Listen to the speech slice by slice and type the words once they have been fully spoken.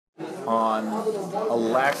on a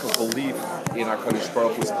lack of belief in HaKadosh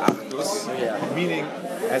Baruch Hu's Achdus, meaning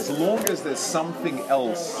as long as there's something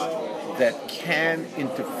else that can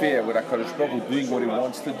interfere with HaKadosh Baruch Hu doing what he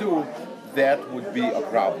wants to do, that would be a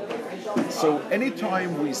problem. So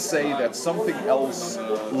anytime we say that something else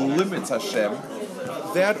limits Hashem,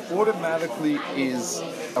 that automatically is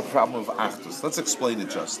a problem of Achdus. Let's explain it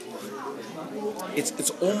just.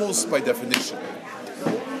 It's almost by definition.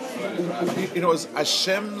 As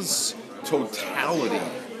Hashem's totality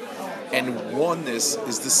and oneness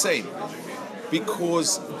is the same.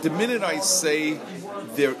 Because the minute I say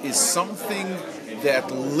there is something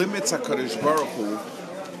that limits HaKadosh Baruch Hu,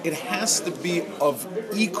 it has to be of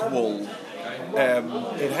equal.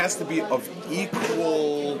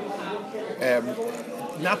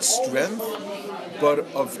 Not strength, but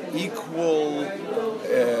of equal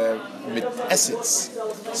essence.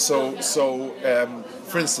 So,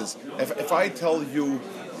 for instance, if I tell you,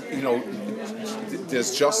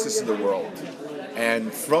 there's justice in the world,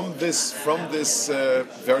 and from this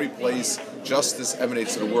very place, justice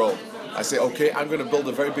emanates to the world. I say, okay, I'm going to build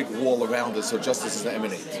a very big wall around it so justice doesn't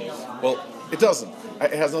emanate. Well, it doesn't.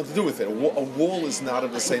 It has nothing to do with it. A wall is not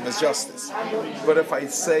the same as justice. But if I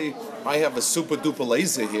say I have a super duper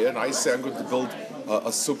laser here, and I say I'm going to build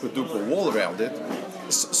a super duper wall around it,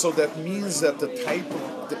 so that means that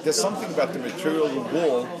there's something about the material of the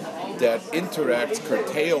wall that interacts,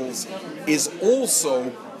 curtails, is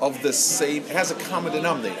also of the same, it has a common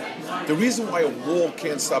denominator. The reason why a wall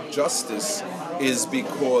can't stop justice is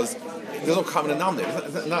because there's no common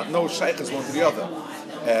denominator. No shaykh is one to the other.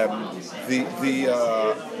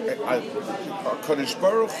 HaKadosh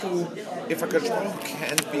Baruch Hu, if HaKadosh Baruch Hu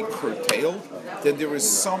can't be curtailed, then there is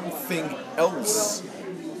something else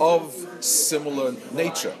of similar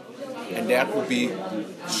nature. And that would be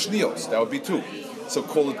shnios, that would be two. So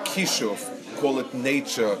call it kishuf, call it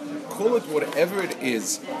nature, call it whatever it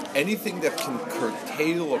is. Anything that can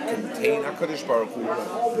curtail or contain HaKadosh Baruch Hu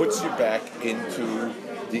puts you back into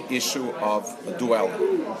the issue of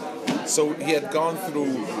duality. So he had gone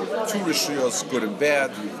through two rishiyos, good and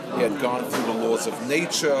bad. He had gone through the laws of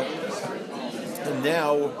nature, and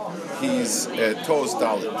now he's Toz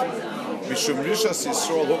Dalit.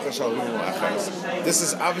 This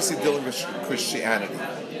is obviously dealing with Christianity,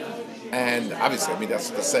 and obviously,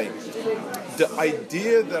 that's the same. The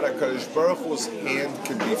idea that HaKadosh Baruch Hu's hand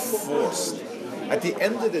can be forced. At the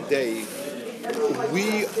end of the day,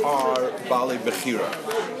 we are Baalei Bechira.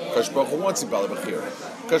 HaKadosh Baruch Hu wants to be Baalei Bechira.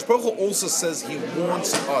 HaKadosh Baruch Hu also says He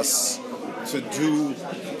wants us to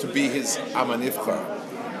be His Amanivcha.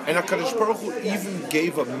 And HaKadosh Baruch Hu even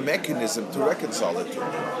gave a mechanism to reconcile it to.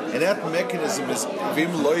 And that mechanism is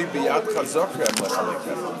Vim Loi Biyad Chazakra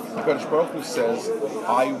HaKadosh Baruch Hu says,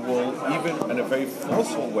 I will, even in a very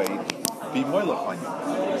forceful way, be moilach on you.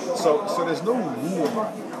 So there's no room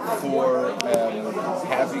for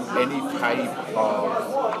having any type of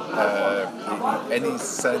any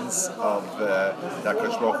sense of that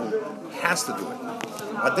HaKadosh Baruch Hu has to do it.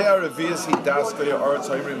 Adei Revius he das goya arts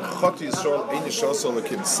hayrim chot Yisrael ein shosol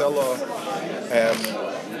lekinsela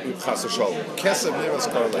chas shalom kesem nevas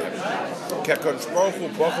karlehem HaKadosh Baruch Hu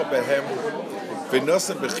bocha behem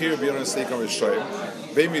v'nosem bechir b'yonim steikam v'shoyim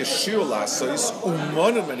v'im yeshiu lasois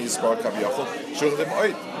umonim and yisbar kav yachol shulchem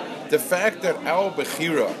oid. The fact that our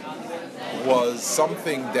bechira was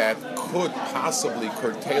something that could possibly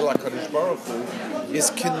curtail HaKadosh Baruch Hu is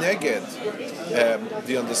keneged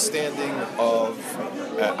the understanding of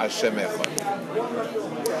Hashem Echad.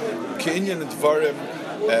 Ke'inyan dvarim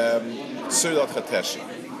sudat chateshi.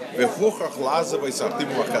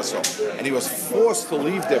 And he was forced to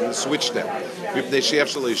leave them and switch them.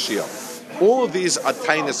 All of these are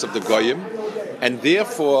tiniest of the goyim, and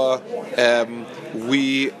therefore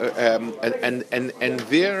we and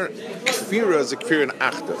their kfira is a kfira in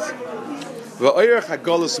achdas.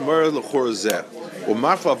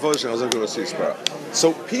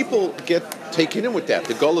 So people get taken in with that.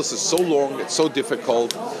 The galus is so long, it's so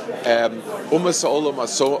difficult. Umas ha'olam are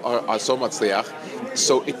so matzliach.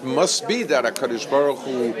 So it must be that HaKadosh Baruch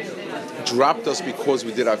Hu dropped us because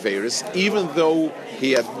we did Averis, even though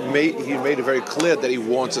he made it very clear that he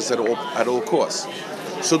wants us at all costs.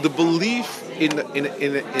 So the belief in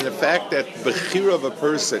the fact that bechira of a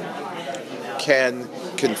person can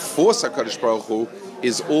force HaKadosh Baruch Hu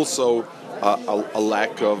is also a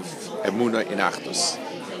lack of emunah in Achdus.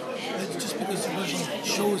 That's just because the religion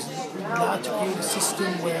chose not to create a system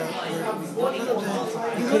where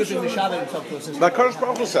he could have been Mishabed himself to a system. Like HaKadosh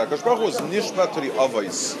Baruch Hu said, HaKadosh Baruch Hu is nishba to the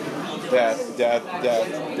avos that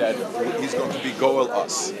he's going to be goel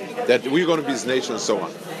us, that we're going to be his nation and so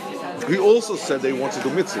on. He also said they want to do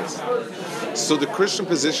mitzvahs. So the Christian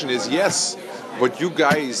position is yes, but you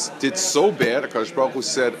guys did so bad. HaKadosh Baruch Hu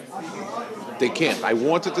said they can't. I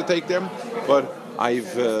wanted to take them, but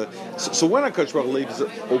I've. So when HaKadosh Baruch Hu leaves it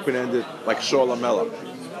open-ended, like Shaul HaMelech,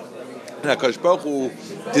 and HaKadosh Baruch Hu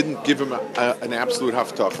didn't give him an absolute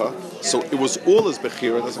haftacha, so it was all his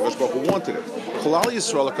bechira. That's HaKadosh Baruch Hu wanted it. Cholal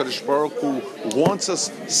Yisrael, HaKadosh Baruch Hu wants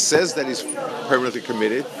us, says that he's permanently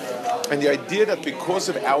committed. And the idea that because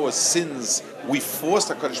of our sins we forced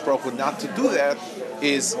HaKadosh Baruch Hu not to do that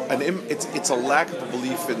is it's a lack of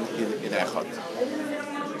belief in Echad.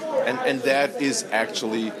 And that is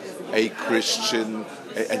actually a Christian,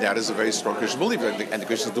 and that is a very strong Christian belief. And the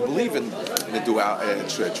Christians do believe in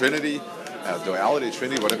the Trinity, duality,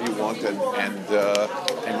 Trinity, whatever you want,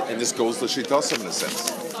 and this goes to Shitasim in a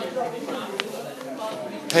sense.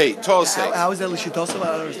 Hey, Tosei. How is that L'shitosav? I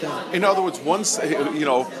don't understand. In other words, once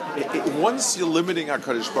you're limiting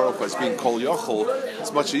HaKadosh Baruch Hu as being Kol Yochel,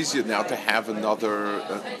 it's much easier now to have another.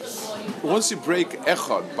 Once you break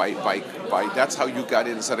Echad by that's how you got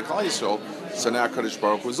inside of Klal Yisrael. So now HaKadosh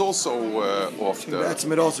Baruch Hu is also off the. That's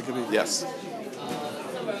it also could be. Yes.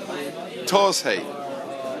 Tosei.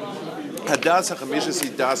 Hadas HaChamishas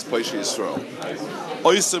Hidas Poish Yisrael.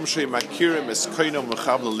 Oisem Sheimakirim Eskoinam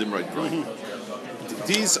Mechavla Limrod.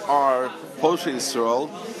 These are Poshe Yisrael.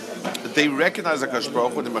 They recognize HaKadosh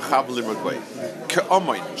Baruch Hu the Mechav Limrod way.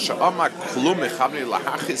 Ke'omoin she'ama klum mechavni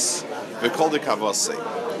lahachis v'kol dekavosei.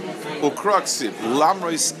 Ukroksiv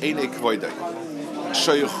lamrois einei kvoidei.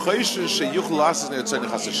 She'yochoshen she'yuch lasses ne'yotzoni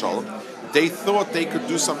chas shalom. They thought they could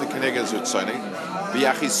do something connected to Yotzoni.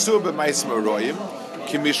 V'yachisu b'mais meroyim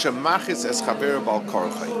kimishemachis es chaver bal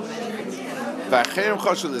korchei. V'acherem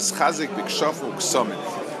choshen l'schazik b'kshof u'ksomim.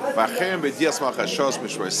 V'acherem b'dias malchashos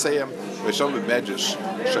mishroiseyem v'shom b'medrash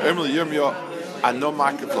she'em l'yirmyo ano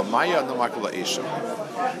makif l'maya ano makif l'eshem.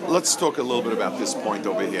 Let's talk a little bit about this point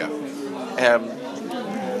over here.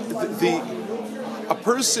 A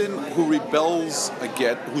person who rebels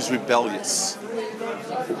again, who's rebellious,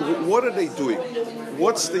 what are they doing?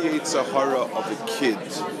 What's the Yetzer Hara of a kid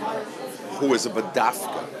who is a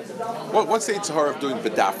badafka? What's the Yetzer Hara of doing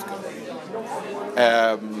badafka?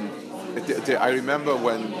 I remember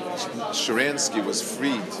when Sharansky was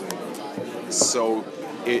freed. So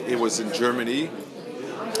it was in Germany,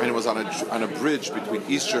 and it was on a bridge between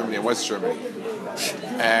East Germany and West Germany.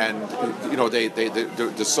 And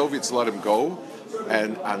the Soviets let him go,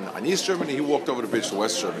 and on East Germany he walked over the bridge to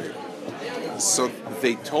West Germany. So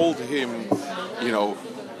they told him,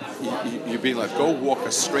 you're being let go, walk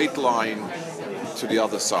a straight line to the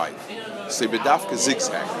other side. Say bedafka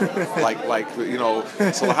zigzag, like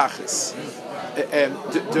salahachis. And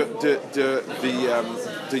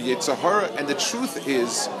the Yetzer Hara, and the truth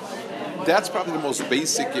is, that's probably the most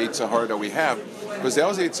basic Yetzer Hara that we have, because that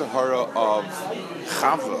was the Yetzer Hara of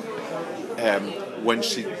Chava when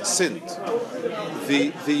she sinned.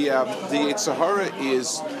 The Yetzer Hara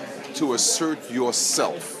is to assert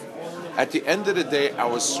yourself. At the end of the day,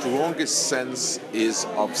 our strongest sense is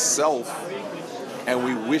of self, and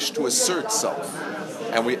we wish to assert self,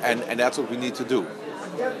 and that's what we need to do.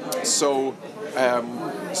 So,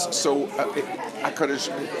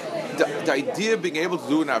 the idea of being able to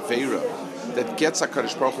do an Aveira that gets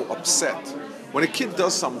HaKadosh Baruch Hu upset, when a kid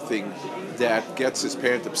does something that gets his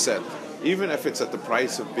parent upset, even if it's at the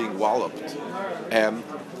price of being walloped,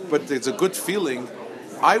 but there's a good feeling,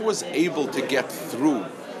 I was able to get through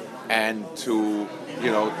and to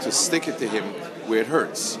stick it to him where it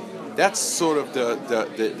hurts. That's sort of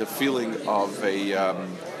the feeling of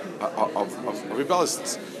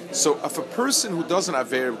rebelliousness. So if a person who doesn't have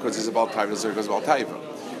Aveira because he's about Taiva, because he's about Taiva,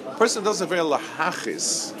 a person who doesn't have Aveira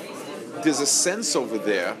lahachis, there's a sense over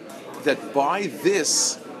there that by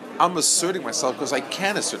this I'm asserting myself because I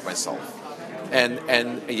can assert myself. And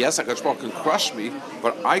yes, HaKadosh Baruch Hu can crush me,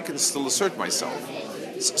 but I can still assert myself.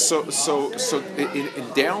 So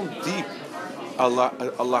in down deep,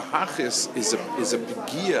 lahachis is a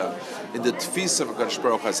begia in the tfisa of HaKadosh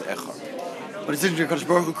Baruch Hu as echad. But it's interesting, HaKadosh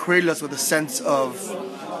Baruch Hu created us with a sense of.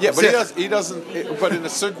 Yeah, but he doesn't. But in a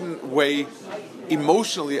certain way,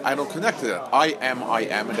 emotionally, I don't connect to that. I am,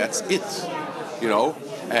 and that's it.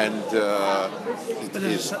 And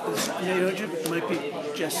it might be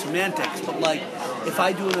just semantics, but like if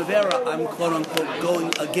I do an Avera, I'm quote unquote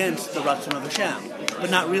going against the Ratzon of Hashem, but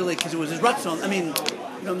not really because it was his Ratzon. I mean,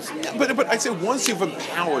 but I'd say once you've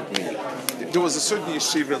empowered me, there was a certain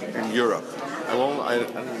yeshiva in Europe. I don't want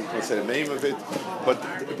to say the name of it, but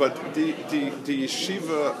the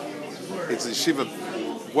yeshiva, it's a yeshiva.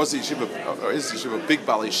 Was the yeshiva, or is the yeshiva big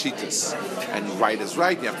Bali Shitas, and right is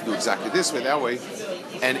right, you have to do exactly this way, that way.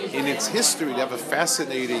 And in its history, they have a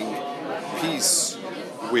fascinating piece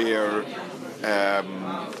where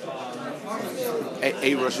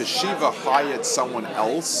a Rosh Yeshiva hired someone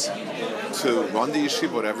else to run the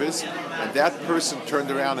yeshiva, whatever it is, and that person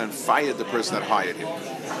turned around and fired the person that hired him.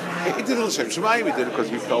 It did a little Shemayim. We did it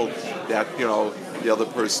because we felt that the other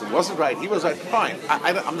person wasn't right. He was right. Fine.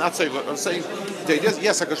 I'm not saying. I'm saying,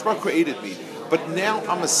 yes, HaKadosh Baruch Hu created me, but now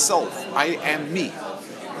I'm a self. I am me.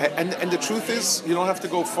 And the truth is, you don't have to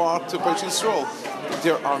go far to Beit Yisrael.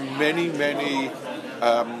 There are many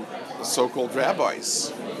so-called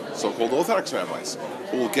rabbis, so-called Orthodox rabbis,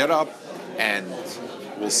 who will get up and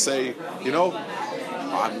will say,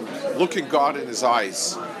 I'm looking God in his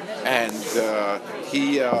eyes, and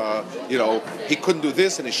he couldn't do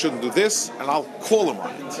this and he shouldn't do this, and I'll call him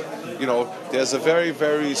on it. There's a very,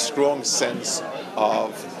 very strong sense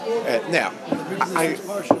of now.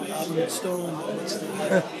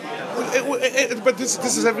 But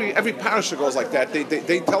this is every parasha goes like that.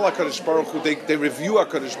 They tell HaKadosh Baruch Hu, they review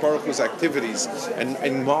HaKadosh Baruch Hu's activities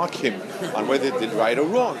and mark him on whether they did right or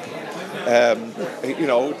wrong.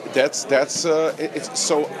 That's it's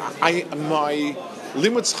so. My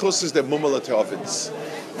limits chus is the mumala te'avins,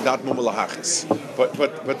 not mumala hachis.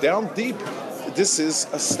 But down deep, this is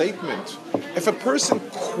a statement. If a person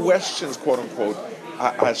questions, quote unquote,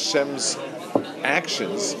 Hashem's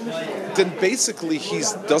actions, then basically he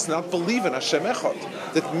does not believe in Hashem Echad.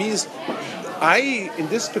 That means I, in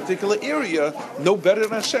this particular area, know better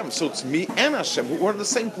than Hashem. So it's me and Hashem. We're on the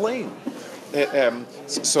same plane.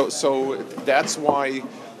 So that's why,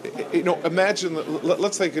 imagine,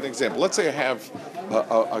 let's take an example. Let's say I have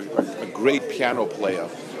a great piano player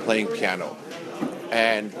playing piano.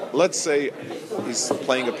 And let's say he's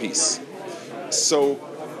playing a piece. So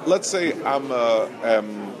let's say I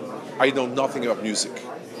know nothing about music.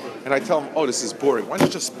 And I tell him, this is boring. Why don't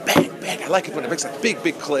you just bang, bang? I like it when it makes a big,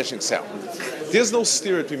 big clashing sound. There's no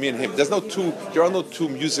steer between me and him. There are no two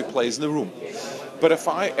music players in the room. But if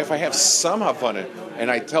I have some havana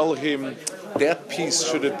and I tell him that piece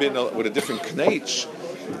should have been with a different knach,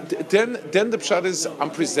 then the pshat is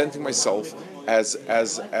I'm presenting myself as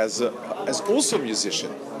also a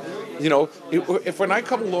musician. If when I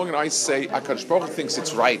come along and I say HaKadosh Baruch Hu thinks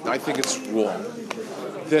it's right and I think it's wrong,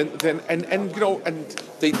 then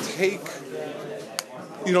they take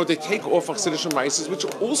off Chassidish Maises, which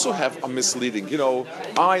also have a misleading.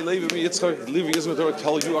 I Levi Yitzchak, Levi Yisrael,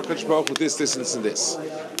 tell you HaKadosh Baruch Hu this and this.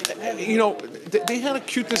 They had a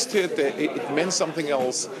cuteness to it. It meant something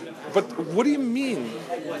else. But what do you mean?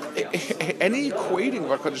 Any equating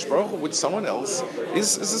of HaKadosh Baruch Hu with someone else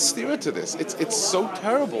is a steer to this. It's so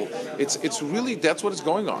terrible. It's really, that's what is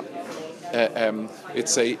going on.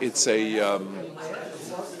 It's a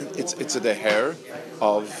deher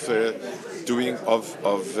of doing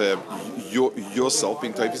yourself,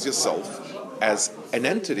 being typed as yourself as an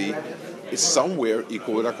entity is somewhere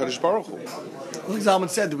equal with HaKadosh Baruch Hu. Like Zalman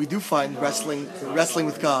said, that we do find wrestling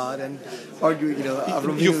with God and arguing,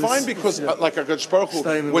 you find because, like HaKadosh Baruch Hu,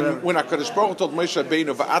 when HaKadosh Baruch Hu told Moshe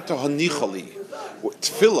Rabbeinu, Va'ata hanichali,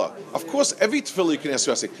 tefillah, of course, every tefillah you can ask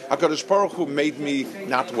yourself, HaKadosh Baruch Hu made me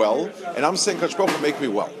not well, and I'm saying HaKadosh Baruch Hu make me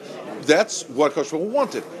well. That's what HaKadosh Baruch Hu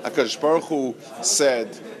wanted. HaKadosh Baruch Hu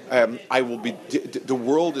said, I will be. The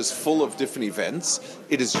world is full of different events.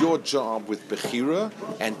 It is your job with Bechira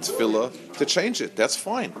and Tefillah to change it. That's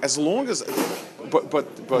fine, as long as,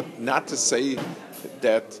 but not to say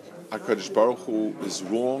that HaKadosh Baruch Hu is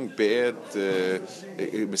wrong, bad,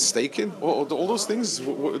 mistaken. All those things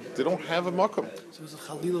they don't have a makom. So it's a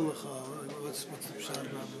Chalila. What's the pshat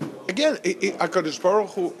about it? Again, HaKadosh Baruch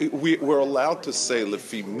Hu, we're allowed to say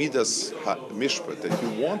lefi midas mishpat that he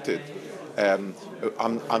wanted.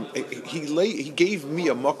 He gave me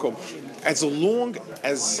a makom as long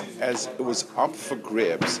as it was up for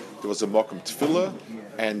grabs. There was a makom tefillah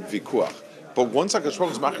and vikuach. But once HaKadosh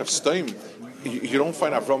Baruch Hu's machav stoim, you don't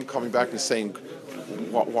find Avram coming back and saying,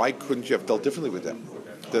 "Why couldn't you have dealt differently with them?"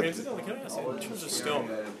 Can I ask you, in terms of stone,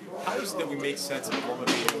 how is it that we make sense of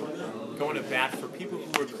going to bat for people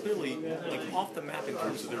who are clearly off the map in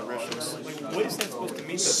terms of their rishos? What is that supposed to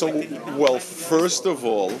mean? So, first of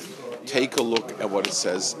all, take a look at what it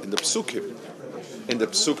says in the Psukim. In the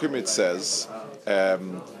Psukim it says,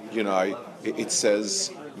 it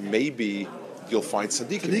says maybe you'll find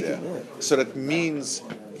tzaddikim there. Yeah. So that means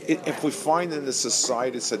if we find in the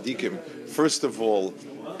society tzaddikim, first of all,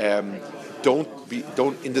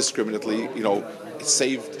 don't indiscriminately,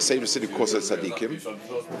 save the city because of tzaddikim,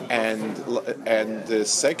 and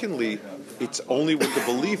secondly, it's only with the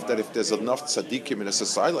belief that if there's enough tzaddikim in a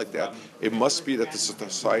society like that, it must be that the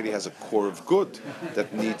society has a core of good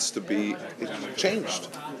that needs to be changed.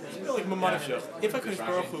 If HaKadosh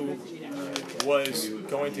Baruch Hu was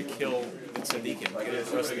going to kill the tzaddikim, like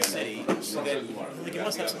the rest of the city, so then like you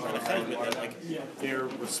must have some kind of cheshbon that like they're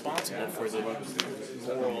responsible for the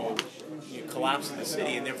moral collapse of the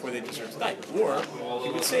city, and therefore they deserve to die. Or he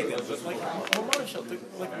would say them, but like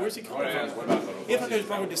where's he coming from? If HaKadosh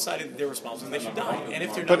Baruch Hu decided that they're responsible, they should die, and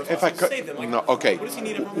if they're not responsible to save them, like no, okay. what does he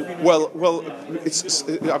need Avraham Avinu? Well,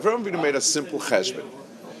 Avraham Avinu made a simple cheshbon.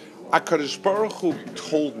 HaKadosh Baruch Hu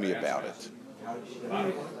told me about it.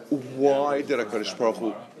 Why did HaKadosh Baruch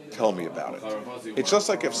Hu tell me about it? It's just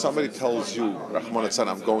like if somebody tells you, Rahman Atzan,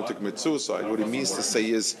 I'm going to commit suicide, what he means to say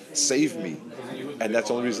is, save me. And that's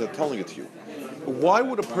the only reason I'm telling it to you. Why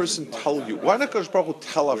would a person tell you? Why not HaKadosh Baruch Hu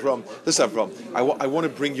tell Avram, listen Avram, I want to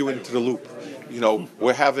bring you into the loop. You know,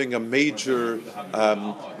 we're having a major,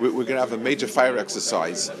 we're going to have a major fire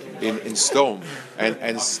exercise in Stone,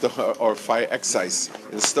 or fire exercise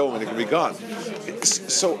in Stone, and it can be gone.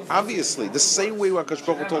 So obviously, the same way HaKadosh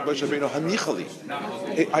Baruch Hu told Moshe Rabbeinu, Hanichali,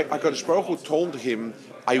 HaKadosh Baruch Hu told him,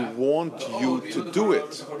 I want you to do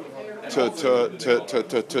it.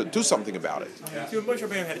 To do something about it. Moshe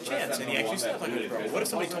Rabbeinu had a chance, and he actually said, "What if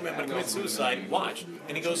somebody told me I'm going to commit suicide? Watch!"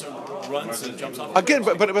 And he goes and runs and jumps off. Again,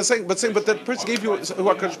 but that person gave you.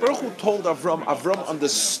 HaKadosh Baruch Hu told Avram. Avram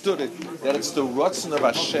understood it that it's the Ratzon of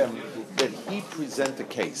Hashem that he present a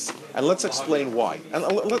case, and let's explain why. And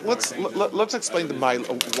let's explain the mile.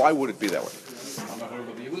 Why would it be that way?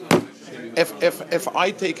 If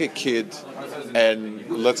I take a kid and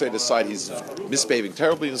let's say decide he's misbehaving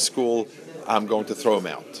terribly in school, I'm going to throw him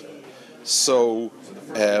out. So,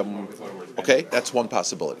 okay, that's one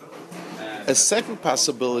possibility. A second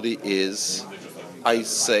possibility is I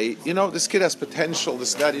say, this kid has potential,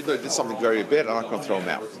 this guy did something very bad, I'm not going to throw him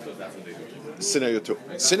out. Scenario 2.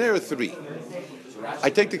 Scenario 3, I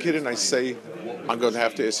take the kid and I say, I'm going to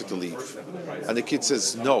have to ask you to leave. And the kid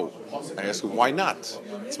says, no. I ask him, why not?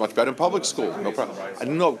 It's much better in public school. No problem.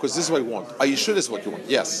 No, because this is what I want. Are you sure this is what you want?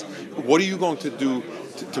 Yes. What are you going to do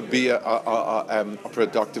to be a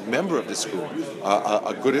productive member of the school,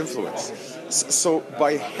 a good influence? So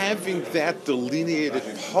by having that delineated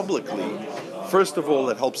publicly, first of all,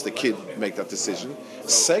 it helps the kid make that decision.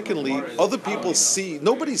 Secondly, other people see,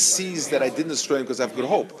 nobody sees that I didn't destroy him because I have good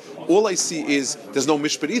hope. All I see is there's no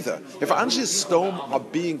mishpat either. If Anshe Stone are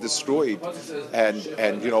being destroyed and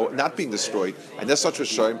not being destroyed, and there's such a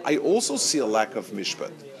shame, I also see a lack of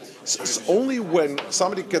mishpat. So only when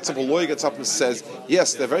somebody gets up, a lawyer gets up and says,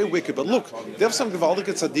 yes, they're very wicked, but look, they have some Gevaldik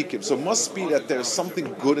tzaddikim, so it must be that there's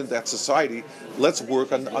something good in that society. Let's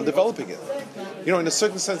work on developing it. In a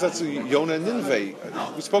certain sense, that's Yonah and Nineveh.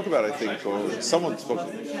 We spoke about it, I think, or someone spoke.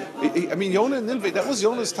 Yonah and Nineveh, that was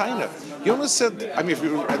Yonah's taina. Yonah said, if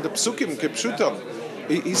you read the Psukim, Kipshutam,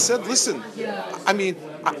 he said, listen, I'm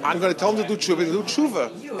going to tell them to do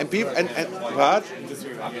tshuva, and people, and what?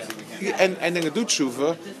 And they're going to do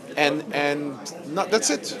tshuva, and not, that's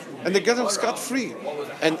it. And they get them scot-free.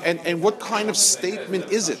 And what kind of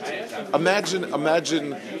statement is it? Imagine,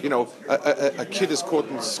 a kid is caught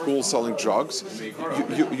in school selling drugs.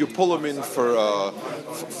 You pull him in for a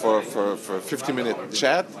 50-minute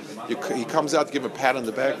chat. He comes out, give him a pat on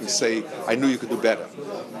the back, and say, "I knew you could do better."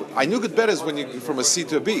 I knew good better is when you're from a C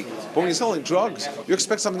to a B. But when you're selling drugs, you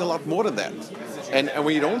expect something a lot more than that. And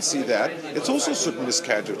when you don't see that, it's also a certain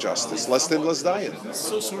miscarriage of justice. Less than, less dying.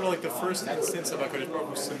 So sort of like the first instance of HaKadosh Baruch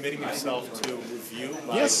Hu submitting himself to review.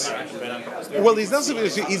 Yes. Well, he's not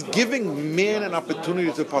submitting. He's giving man an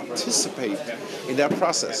opportunity to participate in that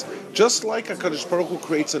process. Just like HaKadosh Baruch Hu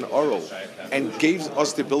creates an oral and gave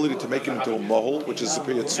us the ability to make it into a mohel, which is a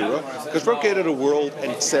superior tzura. HaKadosh Baruch Hu created a world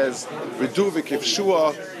and it says, Redu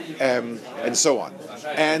v'kivshua, and so on.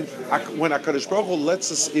 And when HaKadosh Baruch Hu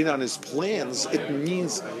lets us in on his plans, it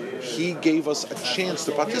means he gave us a chance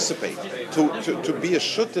to participate, to be a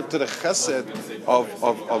shutah to the chesed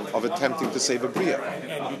of attempting to save a bria.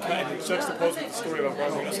 And you can juxtapose with the story of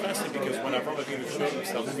Avraham Avinu, especially because when Avraham Avinu showed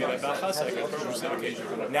himself to be that Bal Chesed, HaKadosh Baruch Hu said, okay,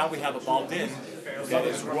 now we have a Baal Din that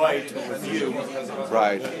is right to review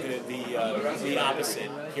the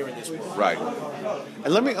opposite here in this world. Right.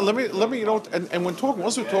 And let me and when talking,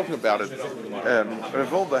 once we're talking about it,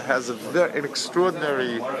 Revolta has an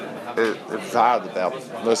extraordinary vad about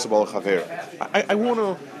Nosei B'al Chaver.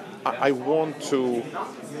 I want to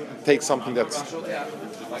take something that's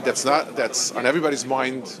on everybody's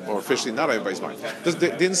mind, or officially not everybody's mind.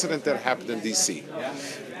 The incident that happened in D.C.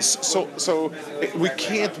 So we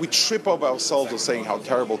trip over ourselves of saying how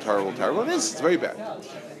terrible it is. It's very bad.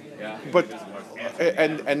 But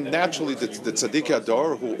and naturally the tzaddik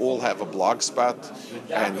ador who all have a blog spot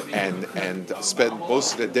and spend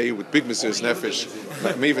most of the day with big Mesiras Nefesh,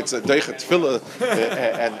 maybe it's a deichet tefillah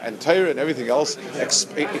and Torah and everything else.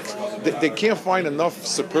 They can't find enough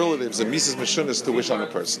superlatives and mises mashunas to wish on a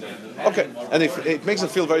person. Okay, and it makes them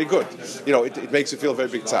feel very good. It makes you feel very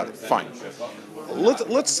big tzaddik. Fine.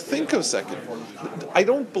 Let's think of a second. I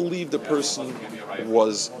don't believe the person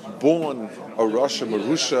was born a Russia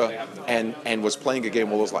Marusha and was playing a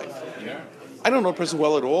game all his life. I don't know the person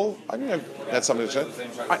well at all. I mean, that's something to say.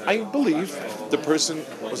 I believe the person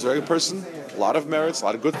was a very good person, a lot of merits, a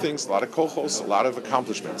lot of good things, a lot of kochos, a lot of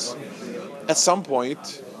accomplishments. At some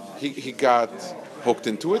point, he got hooked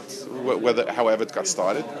into it, however it got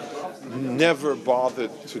started. Never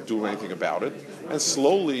bothered to do anything about it, and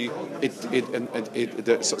slowly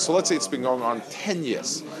so let's say it's been going on 10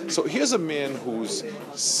 years. So here's a man who's in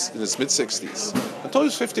his mid-60s. Until he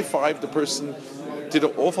was 55, the person did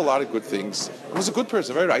an awful lot of good things. He was a good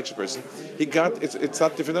person, a very righteous person. It's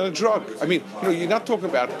not different than a drug. I mean, you're not talking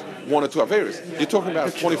about one or two averas. You're talking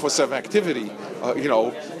about 24/7 activity.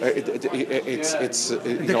 It's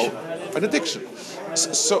an addiction.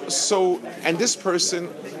 So and this person.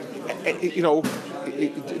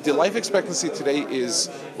 The life expectancy today is,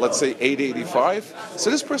 let's say, 85. So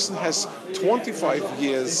this person has 25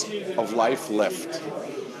 years of life left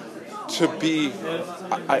to be,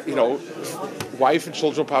 wife and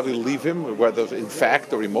children probably leave him, whether in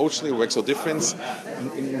fact or emotionally, it makes no difference.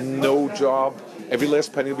 No job, every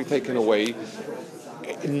last penny will be taken away.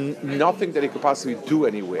 Nothing that he could possibly do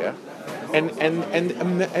anywhere. And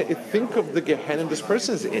think of the Gehenna this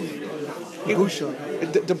person is in.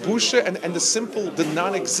 The busha and the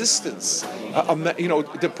non-existence.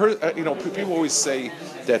 People always say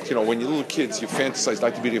that when you're little kids you fantasize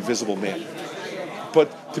like to be the invisible man.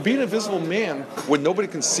 But to be an invisible man when nobody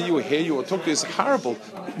can see you or hear you or talk to you is horrible.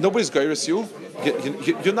 Nobody's gairis you.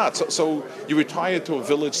 You're not. So you retire to a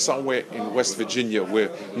village somewhere in West Virginia where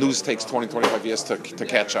news takes 20-25 years to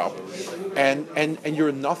catch up, and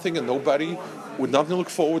you're nothing and nobody with nothing to look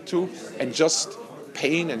forward to, and just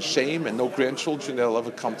pain and shame, and no grandchildren that'll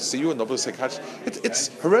ever come to see you, and nobody will say, it's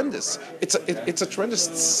horrendous. It's a tremendous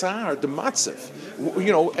tsar, the matziv.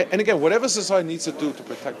 And again, whatever society needs to do to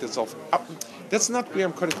protect itself, that's not where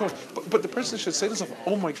I'm cutting across. But the person should say to himself,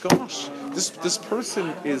 oh my gosh, this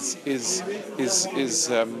person is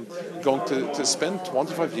going to spend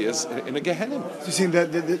 25 years in a Gehenna. So you're saying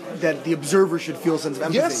that the observer should feel a sense of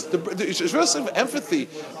empathy? Yes, the real sense of empathy.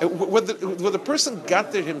 Whether the person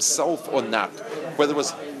got there himself or not, whether it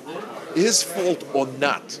was his fault or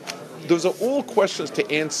not, those are all questions to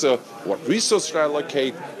answer. What resources should I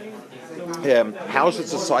allocate? How should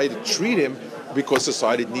society treat him? Because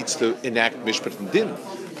society needs to enact mishpat and din.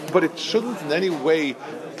 But it shouldn't in any way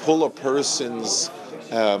pull a person's,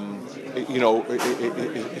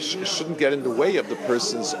 it shouldn't get in the way of the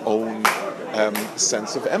person's own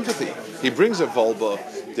sense of empathy. He brings a volba.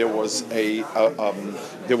 There was the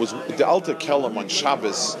Alter Kellam on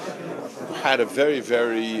Shabbos had a very,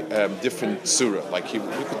 very different surah. Like you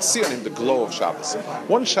could see on him the glow of Shabbos.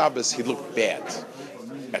 One Shabbos he looked bad.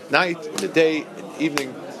 At night, in the day, in the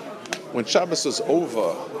evening. When Shabbos was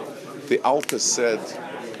over, the Alter said,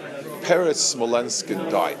 Peretz Smolenskin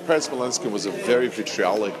died. Peretz Smolenskin was a very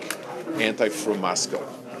vitriolic anti-Frumaskal.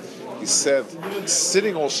 He said,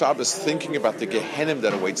 sitting all Shabbos thinking about the Gehenna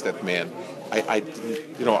that awaits that man, I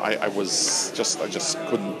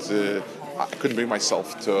couldn't bring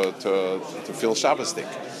myself to feel Shabbosdik.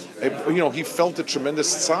 He felt a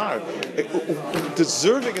tremendous tsar.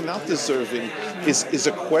 Deserving and not deserving is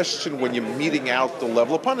a question when you're meting out the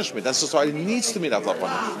level of punishment. And society needs to meet out the level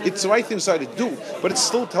of punishment. It's the right thing society to do, but it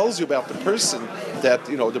still tells you about the person that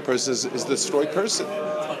the person is a destroyed person.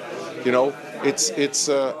 I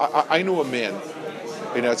knew a man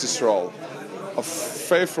in Eretz Yisrael, a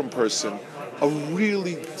fair from person, a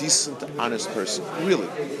really decent, honest person. Really,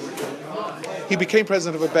 he became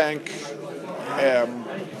president of a bank.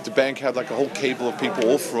 The bank had like a whole cable of people,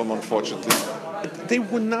 all from, unfortunately. They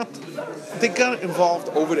got involved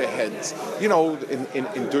over their heads, in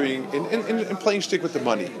playing shtick with the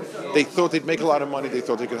money. They thought they'd make a lot of money. They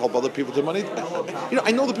thought they could help other people with money.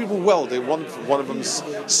 I know the people well. One of them's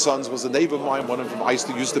sons was a neighbor of mine. One of them I used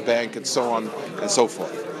to use the bank, and so on and so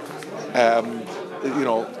forth.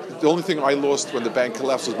 The only thing I lost when the bank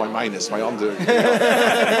collapsed was my minus, my under.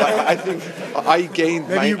 I think I gained.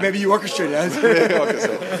 Maybe you orchestrated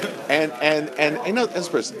it. And I know this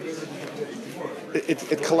person.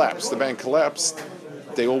 It collapsed. The bank collapsed.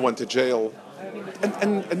 They all went to jail,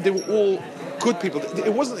 and they were all good people.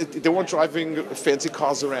 It wasn't. They weren't driving fancy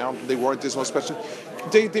cars around. They weren't this one special.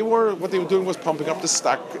 They were. What they were doing was pumping up the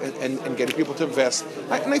stock and getting people to invest.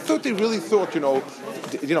 And I thought they really thought,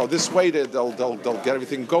 this way they'll get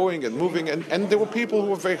everything going and moving. And there were people who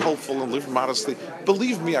were very helpful and lived modestly.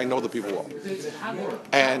 Believe me, I know the people well.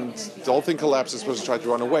 And the whole thing collapsed. This person tried to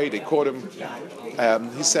run away. They caught him.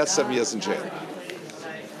 He sat 7 years in jail.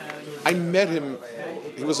 I met him.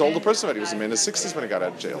 He was an older person, he was a man in his 60s when he got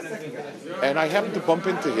out of jail. And I happened to bump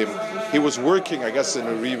into him. He was working, I guess,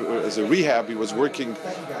 as a rehab. He was working,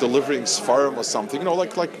 delivering Sfarim or something.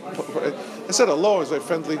 Like. I said hello. I was very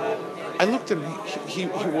friendly. I looked at him. He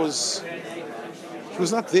was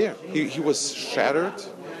not there. He was shattered.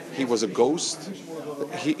 He was a ghost.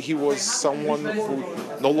 He was someone who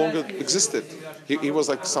no longer existed. He was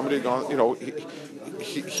like somebody gone.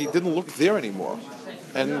 He didn't look there anymore.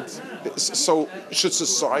 And so, should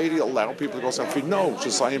society allow people to go out free? No.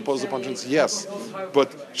 Should society impose the punishments? Yes.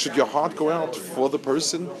 But should your heart go out for the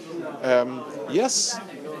person? Yes.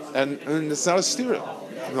 And it's not a steer.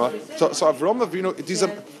 So Avraham Avinu,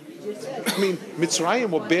 Mitzrayim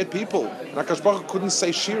were bad people. And HaKadosh Baruch Hu couldn't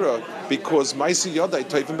say Shira because Maisi Yodai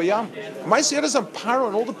Toivim Bayam. Maisi Yodai is on par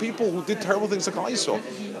on all the people who did terrible things like Yisrael.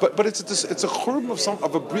 But it's a churban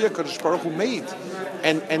of a Bria HaKadosh Baruch Hu made.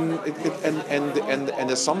 And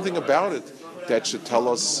there's something about it that should tell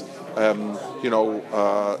us,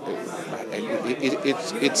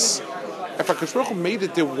 it's if HaKadosh Baruch Hu made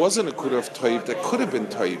it, there wasn't a could have toiv, there could have been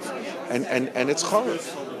toiv, and it's charav.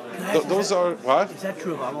 Those are what? Is that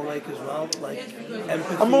true of Amalek as well? Like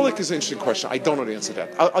empathy? Amalek is an interesting question. I don't know the answer to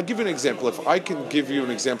that. I'll give you an example. If I can give you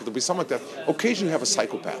an example, there'll be something like that. Occasionally, you have a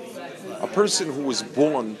psychopath. A person who was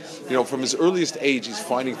born, from his earliest age, he's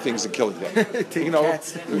finding things and killing them.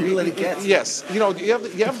 Cats. You let it cats. Yes, you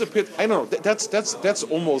have the pit. I don't know. That's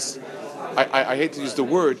almost. I hate to use the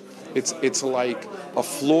word. It's like a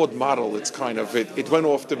flawed model. It's kind of it went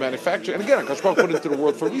off the manufacturer. And again, HaKadosh Baruch Hu put it into the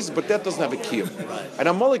world for a reason, but that doesn't have a kiyum. And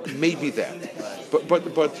Amalek may be that, but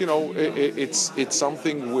it's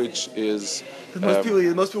something which is. Most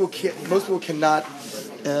people cannot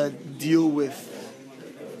deal with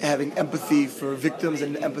having empathy for victims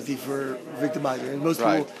and empathy for victimizers. And most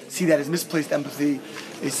people see that as misplaced empathy.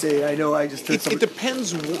 They say, I know I just... It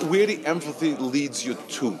depends where the empathy leads you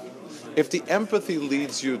to. If the empathy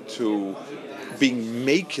leads you to being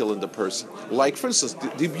makil in the person, like, for instance,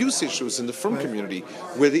 the abuse issues in the frum community,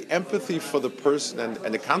 where the empathy for the person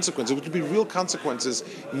and the consequences, which would be real consequences,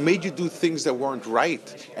 made you do things that weren't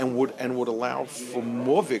right and would allow for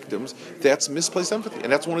more victims, that's misplaced empathy.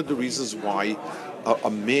 And that's one of the reasons why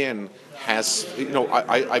a man has,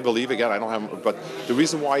 I believe, again, I don't have, but the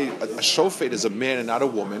reason why a shofet is a man and not a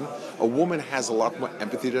woman has a lot more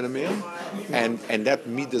empathy than a man, and that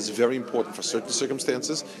meat is very important for certain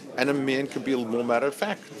circumstances, and a man can be a little more matter of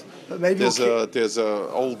fact. There's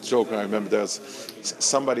a old joke I remember. There's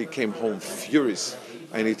somebody came home furious,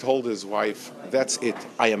 and he told his wife, "That's it.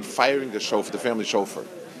 I am firing the chauffeur, the family chauffeur."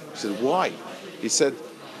 She said, "Why?" He said,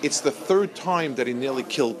 "It's the third time that he nearly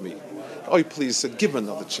killed me." "Oh, please," said, "give him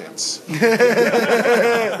another chance."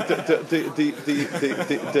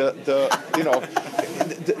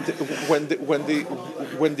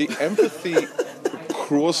 When the empathy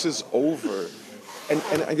crosses over, and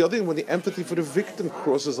the other thing, when the empathy for the victim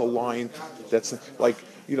crosses a line, that's like,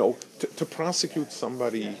 to prosecute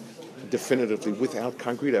somebody definitively without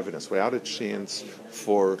concrete evidence, without a chance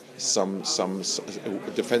for some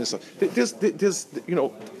defense.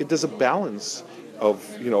 There's a balance of,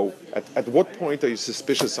 at what point are you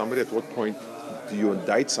suspicious of somebody, at what point do you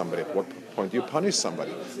indict somebody, at what point do you punish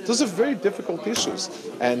somebody. Those are very difficult issues,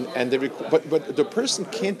 but the person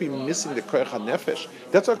can't be missing the koach hanefesh.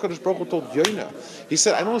 That's what HaKadosh Baruch Hu told Yonah. He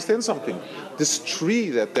said, I don't understand something. This tree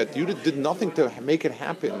that you did nothing to make it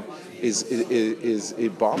happen is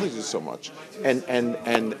it bothers you so much, and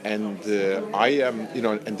I am,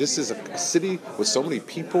 and this is a city with so many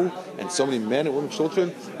people and so many men and women,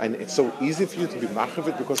 children, and it's so easy for you to be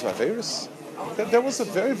machavit because of Averis. That was a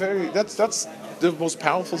very, very, that's the most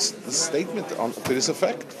powerful statement to this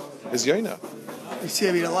effect, is Yonah. You see,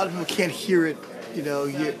 a lot of people can't hear it.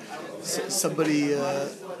 Somebody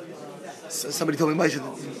told me,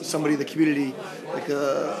 somebody in the community, like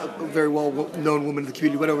a very well-known woman in the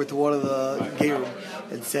community, went over to one of the gay room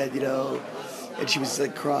and said, and she was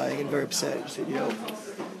like crying and very upset. She said,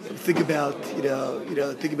 think about,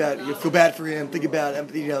 you feel bad for him, think about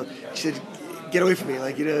empathy, She said, get away from me,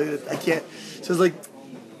 I can't. So it's like,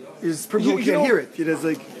 people can't hear it. It's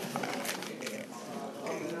like,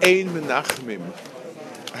 Ein menachmim.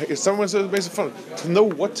 If someone says, makes it fun, to know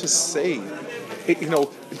what to say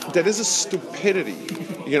that is a stupidity.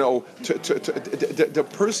 The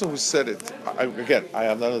person who said it, I'm not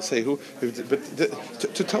going to say who,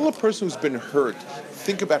 but to tell a person who's been hurt,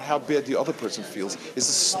 think about how bad the other person feels, is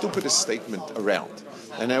the stupidest statement around.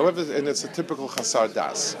 And it's a typical Chasar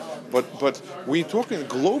Das. But we're talking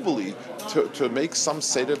globally to make some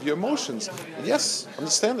say of your emotions. Yes,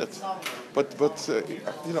 understand it. But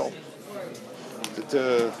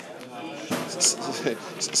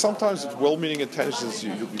sometimes with well-meaning intentions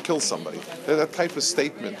you kill somebody. That type of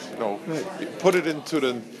statement, you put it into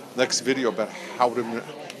the next video about Harim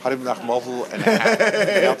nach Movel and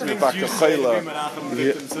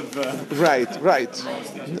Right.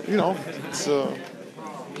 It's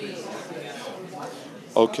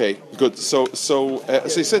okay, good. So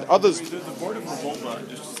you said others. The board of Revolva,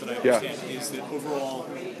 just so that I understand, is that overall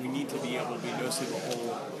we need to be able to be nosei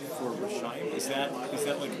b'ol for Rishayim. Is that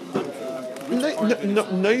like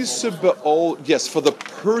Nosei b'ol? Yes, for the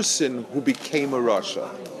person who became a Rasha,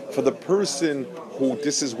 for the person who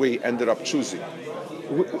this is where he ended up choosing.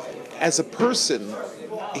 As a person,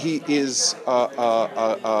 he is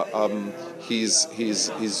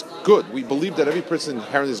he's good. We believe that every person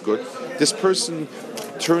inherently is good. This person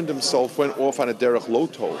went off on a derech lo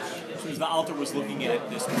tov. So the Alter was looking at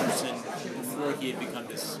this person before he had become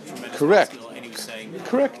this tremendous Correct. Skill, and he was saying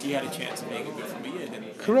Correct. he had a chance of making good from a yid, and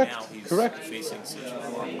now he's facing such a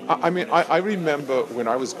horrible... I remember when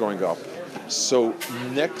I was growing up, so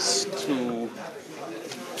next to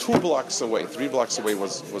 3 blocks away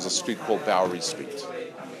was a street called Bowery Street.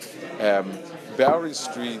 Bowery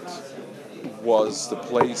Street was the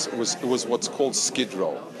place. It was what's called Skid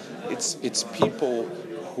Row. It's people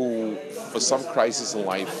who, for some crisis in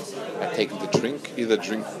life, had taken to drink, either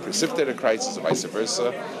drink precipitated crisis or vice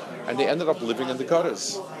versa, and they ended up living in the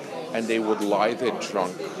gutters. And they would lie there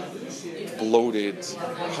drunk, bloated,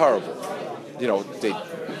 horrible. They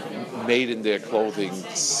made in their clothing,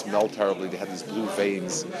 smelled terribly. They had these blue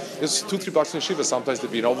veins. It was 2-3 blocks from Shiva. Sometimes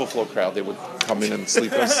there'd be an overflow crowd. They would come in and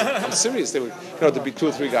sleep. I'm serious. They would, there'd be 2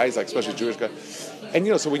 or 3 guys, like especially Jewish guys. And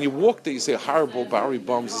so when you walk there, you say horrible Bowery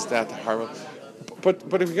bums. Is that horrible?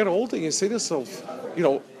 But if you get older, you say to yourself,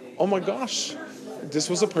 oh my gosh, this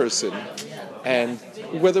was a person, and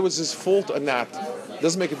whether it was his fault or not,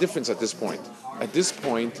 doesn't make a difference at this point. At this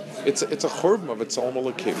point, it's a churban of its own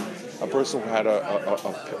malakim. A person who had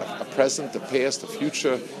a present, a past, a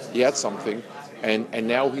future. He had something, and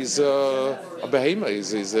now he's a behemoth. It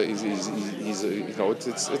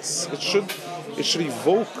should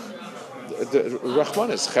evoke the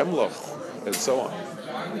Rachmanis, Chemloch, and so on.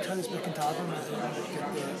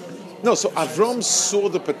 No, so Avram saw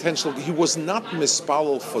the potential. He was not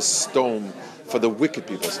mispalel for Stone, for the wicked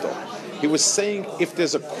people's Stone. He was saying if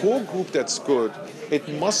there's a core group that's good, it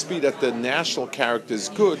must be that the national character is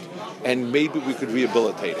good, and maybe we could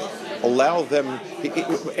rehabilitate it. Allow them.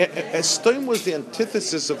 Stone was the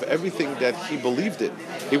antithesis of everything that he believed in.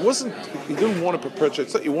 He didn't want to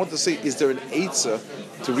perpetuate. He wanted to say, is there an Eitzah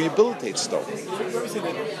to rehabilitate Stone? So you ever say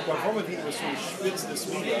that Rav was sort of spits this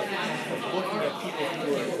week of looking at people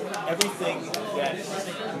who were everything that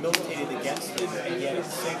militated against him, and yet at the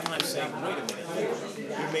same time saying, wait a minute,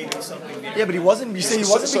 you may be something there. Yeah, but he wasn't. You say he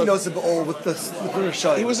wasn't being nosei b'ol with the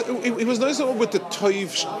Rishayim. He was nosei b'ol with the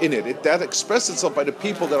toiv in it. That expressed itself by the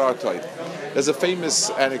people that are toiv. There's a famous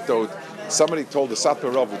anecdote. Somebody told the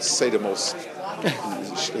Satmar Rav would say the most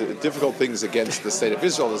difficult things against the state of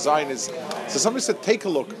Israel, the Zionists. So somebody said, take a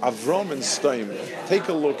look, Avram and Stone, take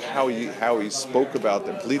a look how he spoke about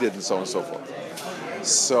and pleaded and so on and so forth.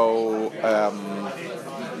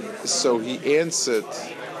 So he answered,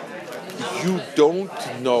 you don't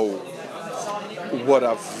know what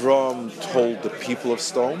Avram told the people of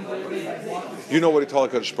Stone. You know what he told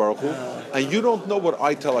HaKadosh Baruch Hu, and you don't know what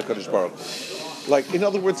I tell HaKadosh Baruch Hu. Like, in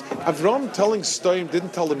other words, Avram telling Stone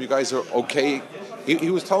didn't tell them you guys are okay. He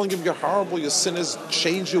was telling him you're horrible, you're sinners,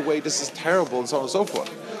 change your way, this is terrible, and so on and so forth.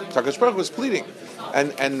 HaKadosh Baruch Hu was pleading.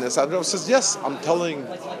 And Sadrov says, yes, I'm telling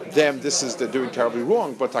them they're doing terribly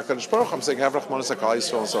wrong, but HaKadosh Baruch Hu, I'm saying, have Rachmanis HaKal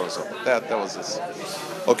Yisrael, and so on and so forth. That was this.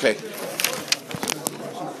 Okay.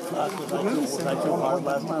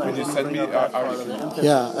 Could you send me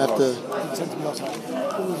Yeah, I have to.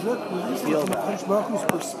 From Baruch Hu's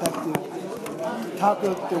perspective,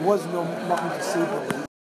 there was no Makom to save him.